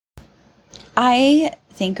I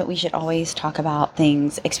think that we should always talk about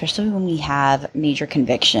things, especially when we have major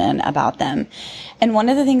conviction about them. And one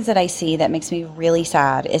of the things that I see that makes me really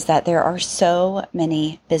sad is that there are so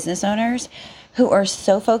many business owners who are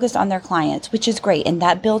so focused on their clients, which is great, and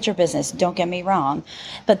that builds your business, don't get me wrong.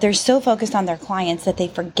 But they're so focused on their clients that they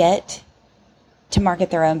forget to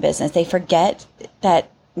market their own business. They forget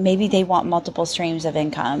that maybe they want multiple streams of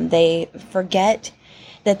income. They forget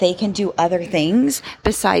that they can do other things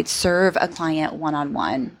besides serve a client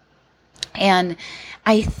one-on-one. And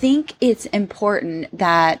I think it's important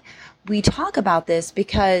that we talk about this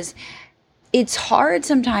because it's hard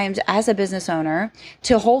sometimes as a business owner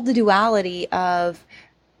to hold the duality of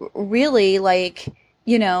really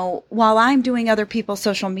while I'm doing other people's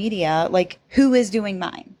social media, like who is doing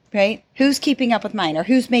mine, right? Who's keeping up with mine or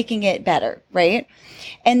who's making it better, right?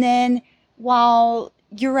 And then while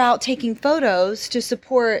you're out taking photos to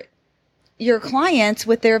support your clients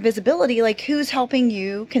with their visibility, like who's helping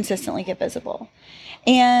you consistently get visible?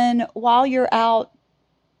 And while you're out,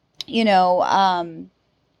 running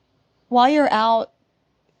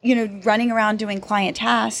around doing client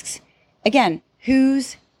tasks, again,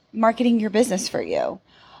 who's marketing your business for you?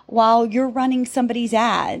 While you're running somebody's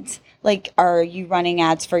ads, like, are you running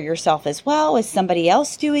ads for yourself as well? Is somebody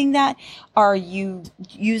else doing that? Are you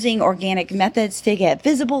using organic methods to get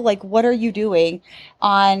visible? Like, what are you doing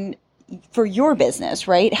for your business,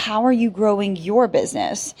 right? How are you growing your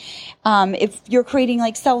business? If you're creating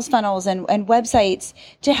like sales funnels and websites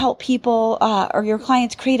to help people or your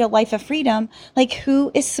clients create a life of freedom, like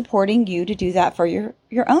who is supporting you to do that for your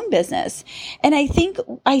own business? And I think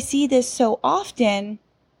I see this so often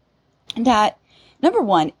that, number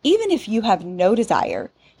one, even if you have no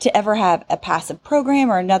desire to ever have a passive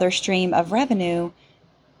program or another stream of revenue,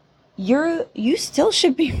 you still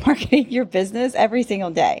should be marketing your business every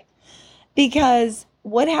single day. Because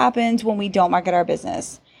what happens when we don't market our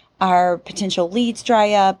business? Our potential leads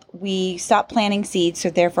dry up. We stop planting seeds, so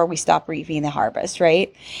therefore we stop reaping the harvest,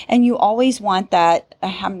 right? And you always want that,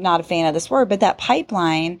 I'm not a fan of this word, but that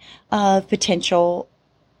pipeline of potential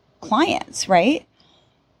clients, right?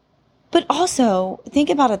 But also think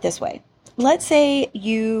about it this way. Let's say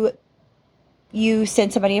you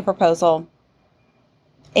send somebody a proposal.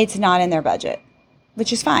 It's not in their budget,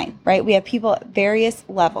 which is fine, right? We have people at various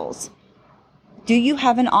levels. Do you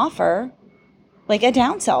have an offer, like a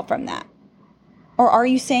downsell from that? Or are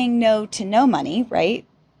you saying no to no money, right?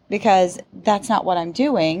 Because that's not what I'm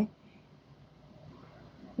doing.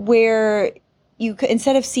 Where you could,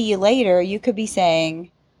 instead of see you later, you could be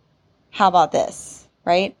saying, how about this,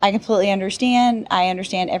 right? I completely understand. I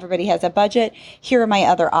understand everybody has a budget. Here are my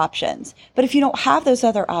other options. But if you don't have those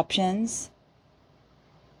other options,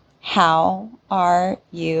 how are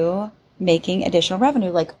you making additional revenue?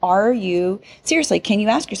 Like, seriously, can you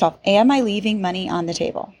ask yourself, am I leaving money on the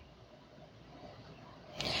table?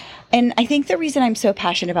 And I think the reason I'm so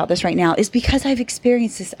passionate about this right now is because I've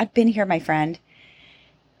experienced this. I've been here, my friend.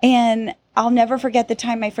 And I'll never forget the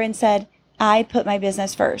time my friend said, I put my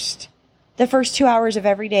business first. The first 2 hours of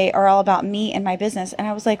every day are all about me and my business. And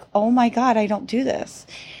I was like, oh my God, I don't do this.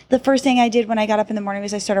 The first thing I did when I got up in the morning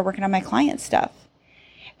was I started working on my client stuff.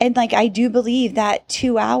 And like, I do believe that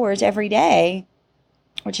 2 hours every day,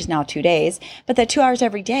 which is now 2 days, but that 2 hours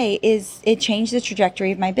every day it changed the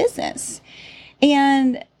trajectory of my business.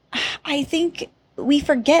 And I think we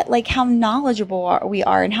forget like how knowledgeable we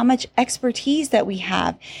are and how much expertise that we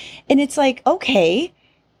have. And it's like, okay,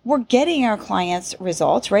 we're getting our clients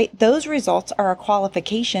results, right? Those results are our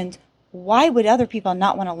qualifications. Why would other people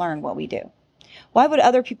not want to learn what we do? Why would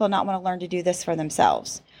other people not want to learn to do this for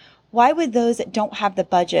themselves? Why would those that don't have the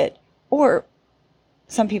budget, or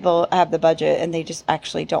some people have the budget and they just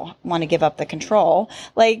actually don't want to give up the control,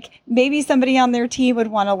 like maybe somebody on their team would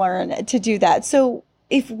want to learn to do that. So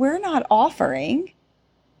if we're not offering,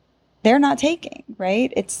 they're not taking,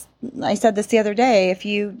 right? I said this the other day, if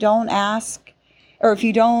you don't ask, or if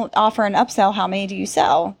you don't offer an upsell, how many do you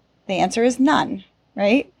sell? The answer is none,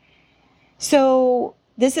 right? So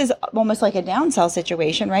this is almost like a downsell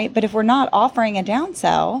situation, right? But if we're not offering a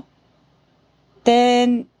downsell,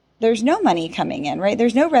 then there's no money coming in, right?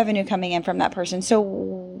 There's no revenue coming in from that person.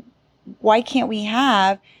 So why can't we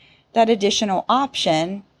have that additional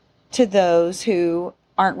option to those who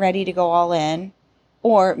aren't ready to go all in,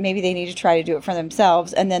 or maybe they need to try to do it for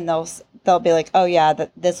themselves, and then they'll be like, oh yeah,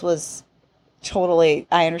 this was totally,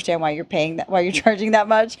 I understand why you're paying that, why you're charging that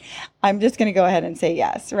much. I'm just going to go ahead and say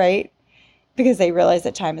yes, right? Because they realize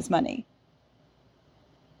that time is money.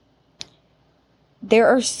 There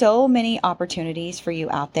are so many opportunities for you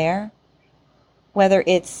out there, whether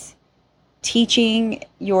it's teaching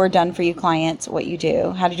your done-for-you clients what you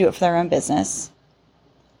do, how to do it for their own business,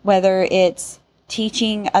 whether it's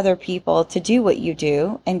teaching other people to do what you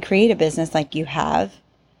do and create a business like you have,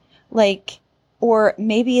 or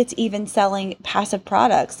maybe it's even selling passive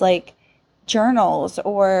products like journals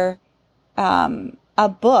or a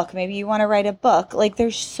book. Maybe you want to write a book.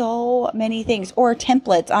 There's so many things, or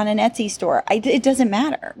templates on an Etsy store. It doesn't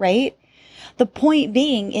matter, right? The point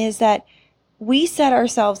being is that we set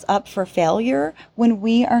ourselves up for failure when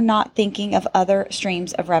we are not thinking of other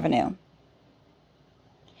streams of revenue.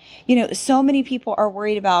 So many people are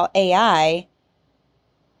worried about AI,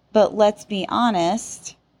 but let's be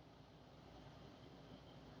honest.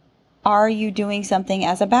 Are you doing something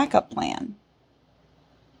as a backup plan?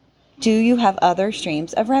 Do you have other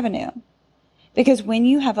streams of revenue? Because when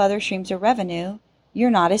you have other streams of revenue, you're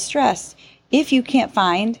not as stressed. If you can't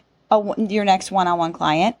find your next one-on-one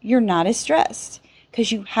client, you're not as stressed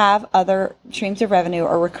because you have other streams of revenue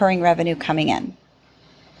or recurring revenue coming in.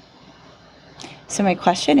 So my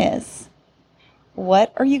question is,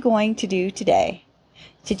 what are you going to do today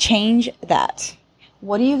to change that?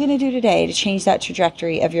 What are you going to do today to change that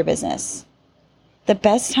trajectory of your business? The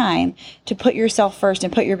best time to put yourself first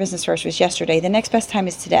and put your business first was yesterday. The next best time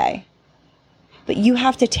is today. But you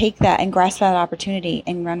have to take that and grasp that opportunity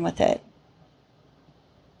and run with it.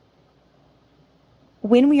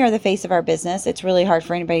 When we are the face of our business, it's really hard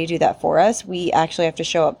for anybody to do that for us. We actually have to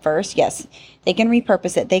show up first. Yes, they can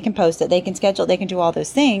repurpose it, they can post it, they can schedule it, they can do all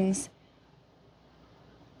those things.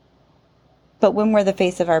 But when we're the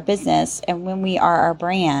face of our business and when we are our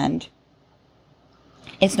brand,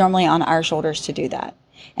 it's normally on our shoulders to do that.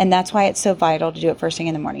 And that's why it's so vital to do it first thing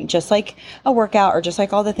in the morning. Just like a workout or just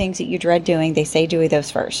like all the things that you dread doing, they say do those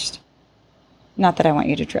first. Not that I want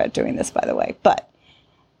you to dread doing this, by the way, but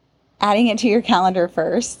adding it to your calendar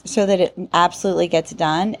first so that it absolutely gets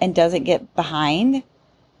done and doesn't get behind.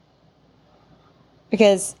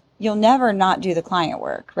 Because you'll never not do the client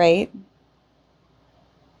work, right?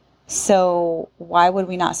 So why would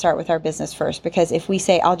we not start with our business first? Because if we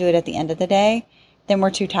say, I'll do it at the end of the day, then we're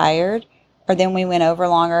too tired, or then we went over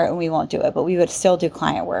longer and we won't do it. But we would still do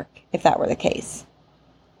client work if that were the case.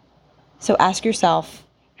 So ask yourself,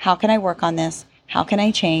 how can I work on this? How can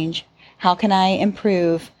I change? How can I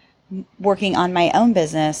improve working on my own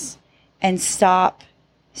business and stop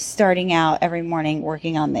starting out every morning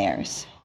working on theirs?